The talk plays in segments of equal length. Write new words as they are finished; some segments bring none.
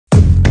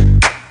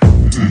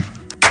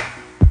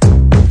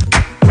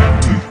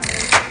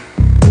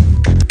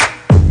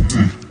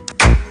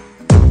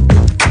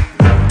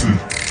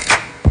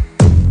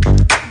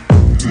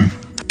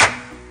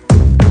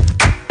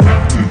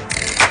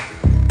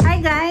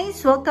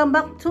guys, welcome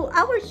back to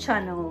our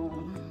channel.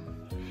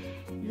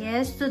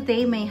 Yes,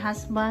 today my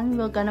husband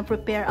will gonna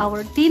prepare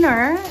our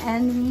dinner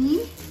and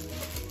we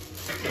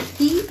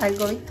are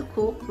going to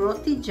cook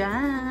roti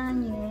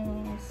john.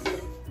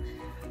 Yes,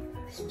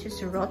 it's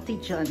just roti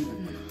john.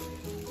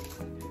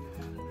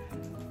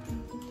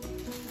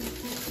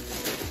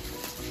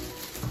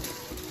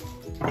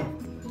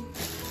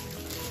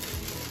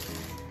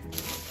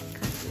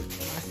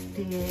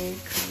 Plastic.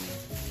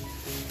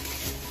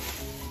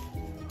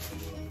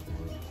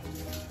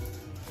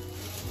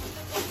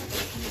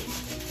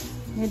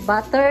 With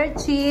butter,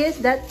 cheese,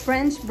 that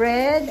French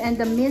bread, and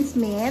the minced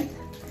meat.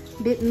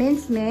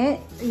 Minced meat,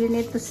 you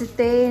need to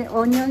saute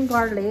onion,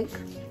 garlic,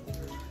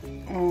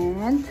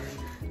 and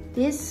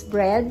this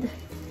bread,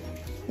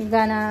 you're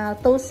gonna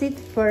toast it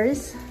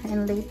first,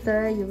 and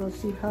later you will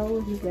see how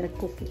you gotta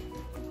cook it.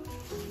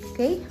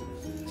 Okay?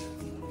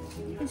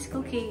 It's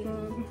cooking.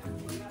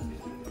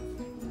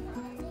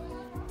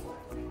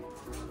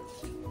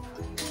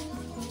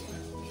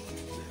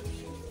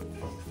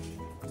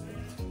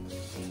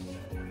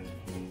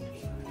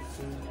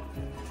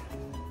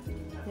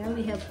 Then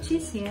we have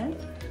cheese here,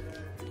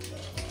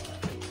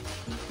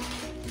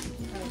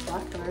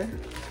 butter,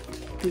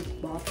 good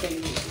butter,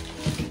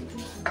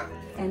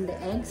 and the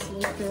eggs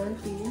later,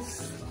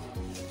 please.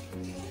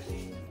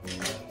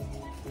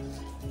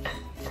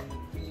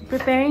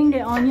 Preparing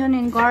the onion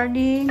and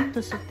garlic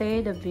to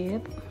saute the beef,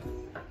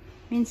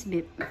 minced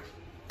beef.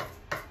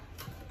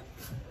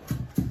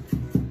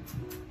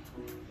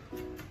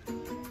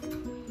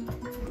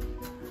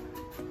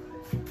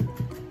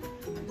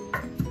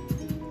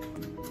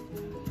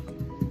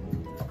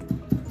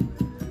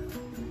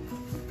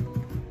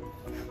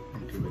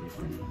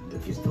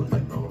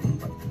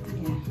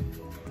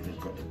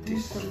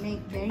 To make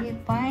very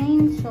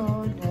fine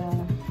so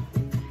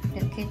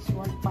the kids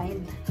won't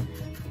find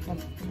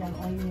the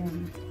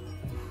onion.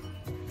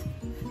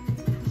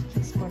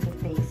 Just for the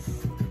taste.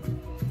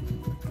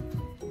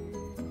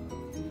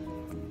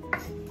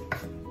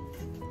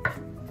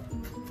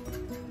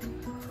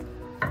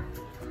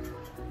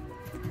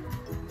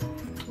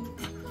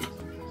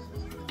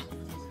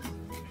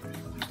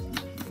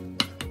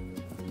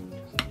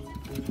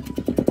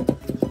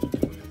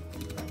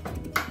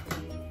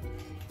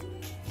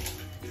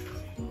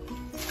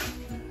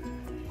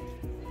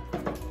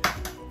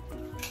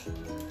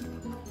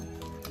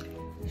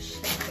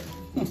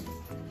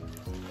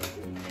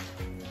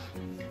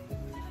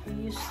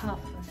 Use half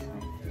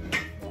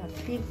a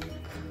big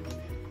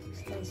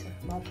slice of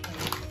butter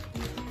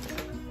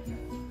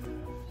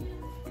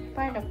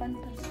para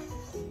pantas.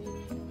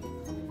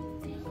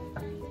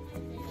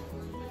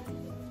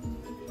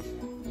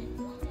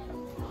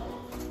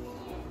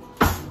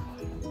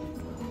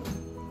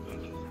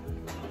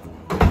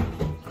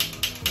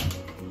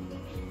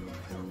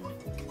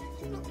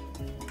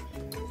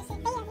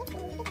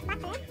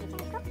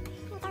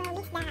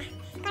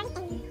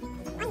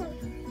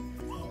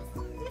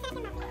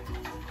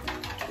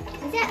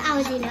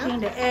 Cooking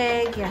the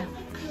egg, yeah.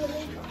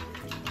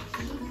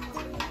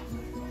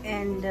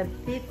 And the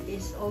beef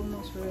is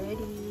almost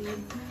ready.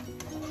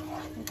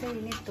 Okay,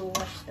 you need to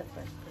wash the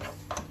first.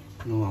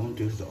 No, I want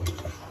to use the oil. I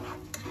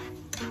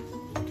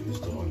want to use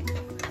the oil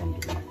on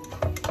the beef.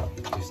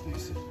 It tastes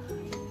nicer.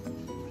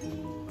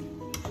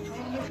 You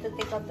need to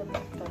take out the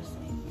beef first.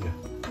 Yeah.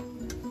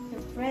 The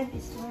bread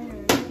is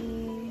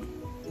ready.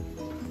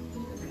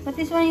 But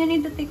this one you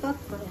need to take out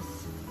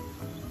first.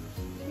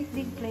 Take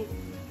big plate.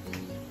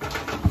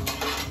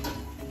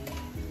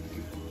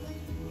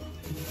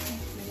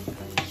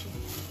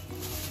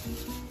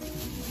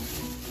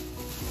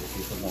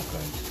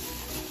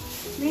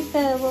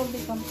 Later will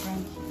become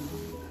crunchy.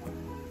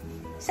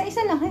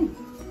 Isa-isa lang eh.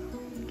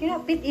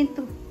 Cannot fit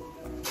into.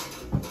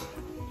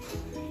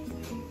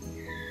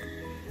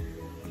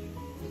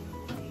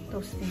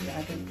 Toasting the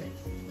other bread.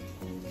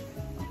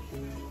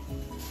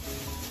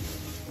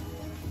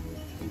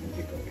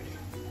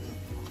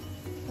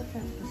 What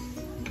are those?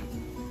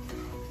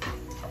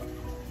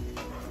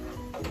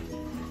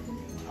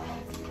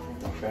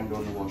 Pan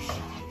don't wash.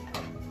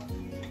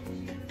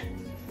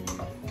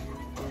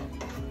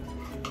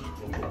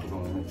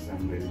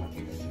 I'm very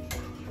lucky.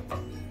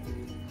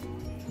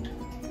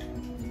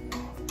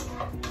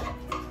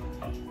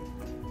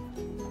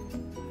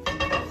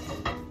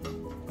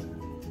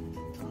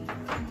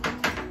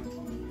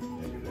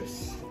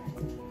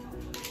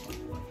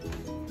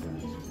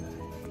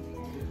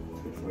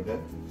 For that,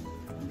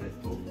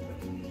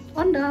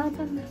 On the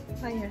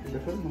fire.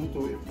 There is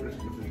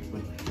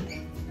my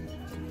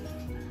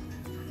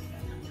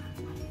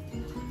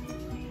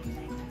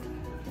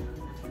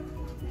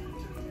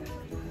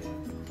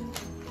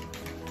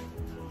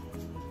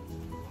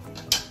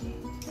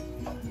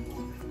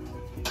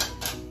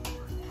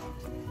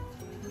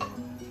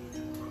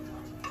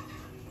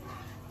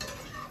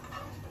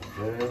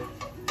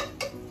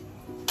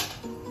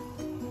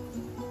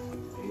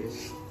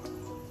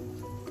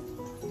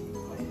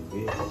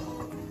beef.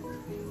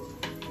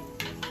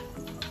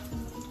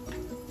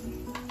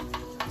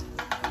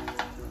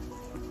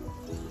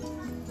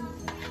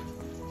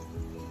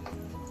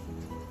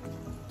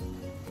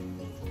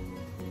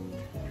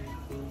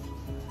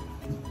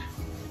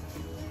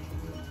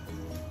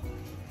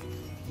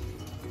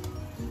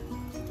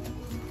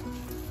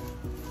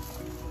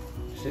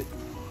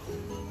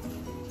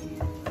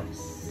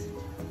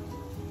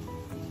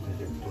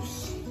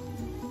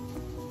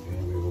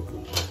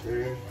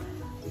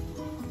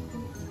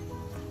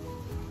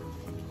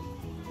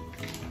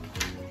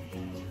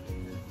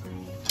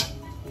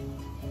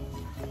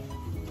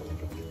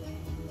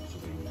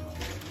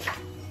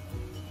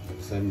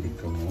 time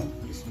become more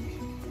crispy.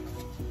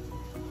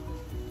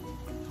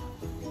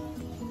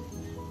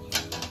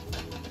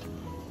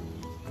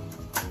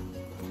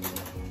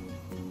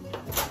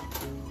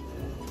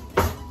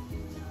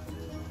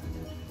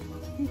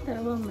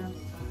 Ito ba ma'am?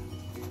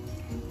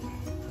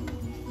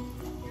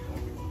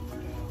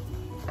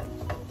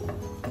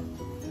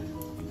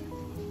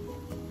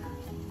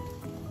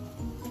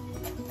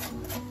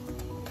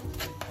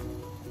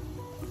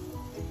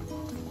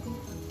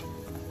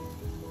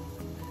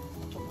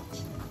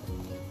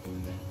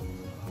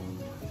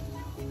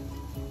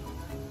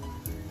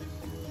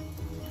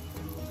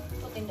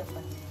 In the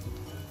pan.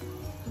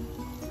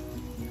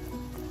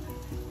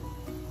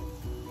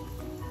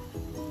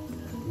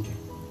 Okay.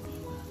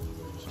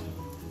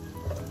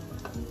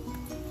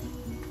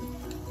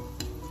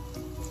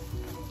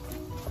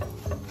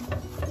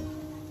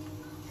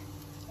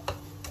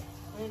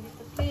 Ready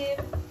to keep.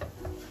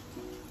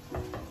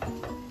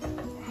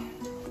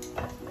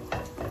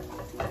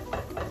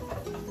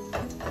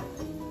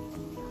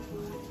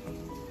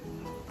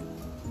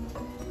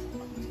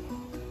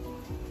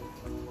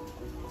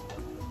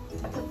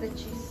 Put the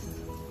cheese.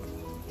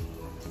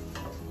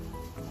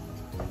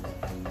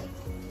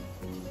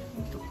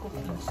 To cook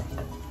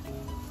inside.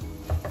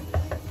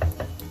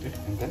 Okay,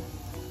 and then?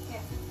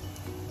 Yeah.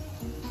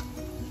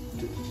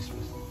 Do the cheese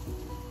first.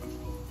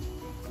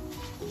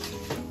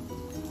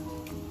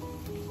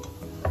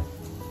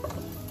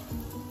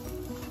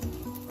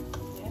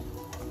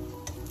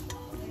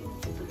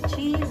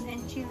 Cheese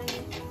and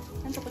chili.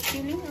 Ano ko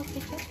chili or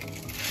ketchup?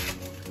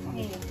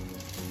 Okay.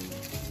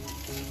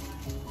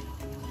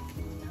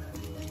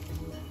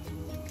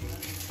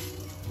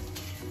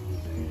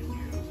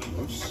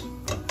 Close.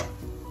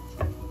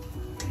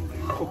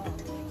 Cook.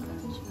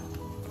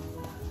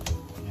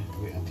 Yeah,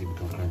 wait until it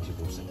becomes crunchy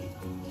both sides.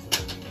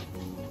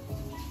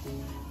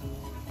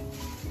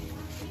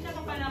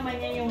 Ito pa naman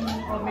niya yung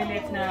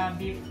omelette na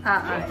beef.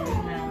 Ah.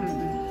 Na,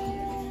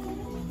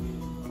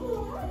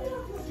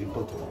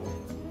 Simple to.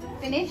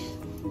 Finish?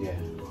 Yeah.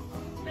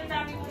 Ang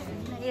dami ko.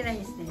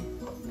 Nai-rice din.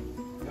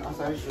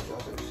 Outside,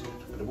 outside,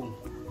 the boom.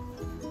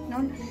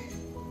 No,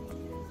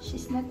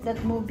 she's not that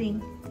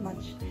moving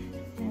much.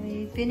 And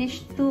we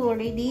finished 2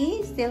 already.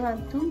 Still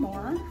have 2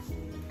 more.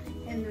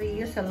 And we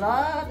use a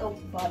lot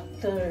of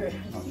butter.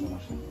 Not so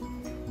much.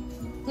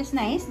 It's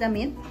nice, the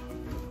meat.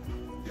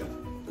 Yeah.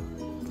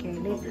 Okay,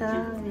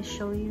 later I'll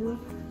show you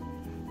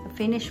the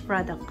finished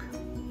product.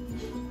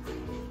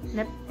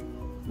 Left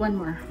 1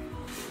 more.